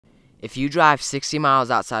If you drive 60 miles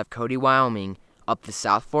outside of Cody, Wyoming, up the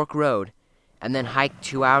South Fork Road, and then hike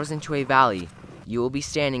 2 hours into a valley, you will be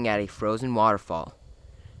standing at a frozen waterfall.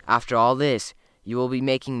 After all this, you will be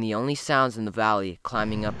making the only sounds in the valley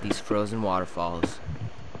climbing up these frozen waterfalls.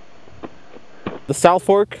 The South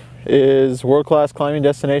Fork is a world-class climbing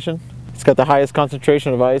destination. It's got the highest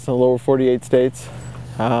concentration of ice in the lower 48 states.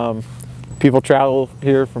 People travel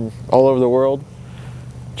here from all over the world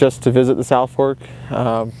just to visit the South Fork.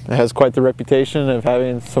 It has quite the reputation of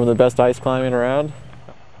having some of the best ice climbing around.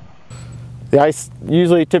 The ice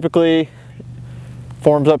typically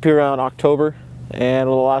forms up here around October, and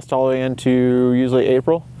it'll last all the way into usually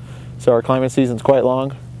April. So our climbing season's quite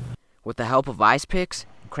long. With the help of ice picks,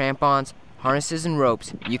 crampons, harnesses, and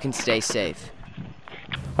ropes, you can stay safe.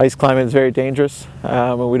 Ice climbing is very dangerous,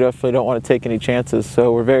 and we definitely don't want to take any chances.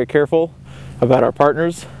 So we're very careful about our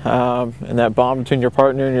partners, and that bond between your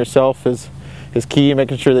partner and yourself is key,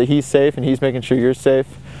 making sure that he's safe and he's making sure you're safe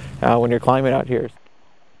when you're climbing out here.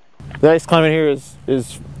 The ice climbing here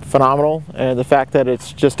is phenomenal, and the fact that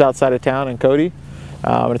it's just outside of town in Cody,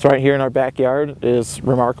 and it's right here in our backyard, is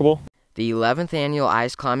remarkable. The 11th Annual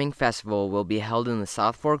Ice Climbing Festival will be held in the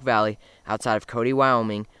South Fork Valley outside of Cody,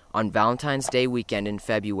 Wyoming on Valentine's Day weekend in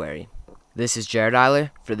February. This is Jared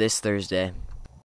Eiler for This Thursday.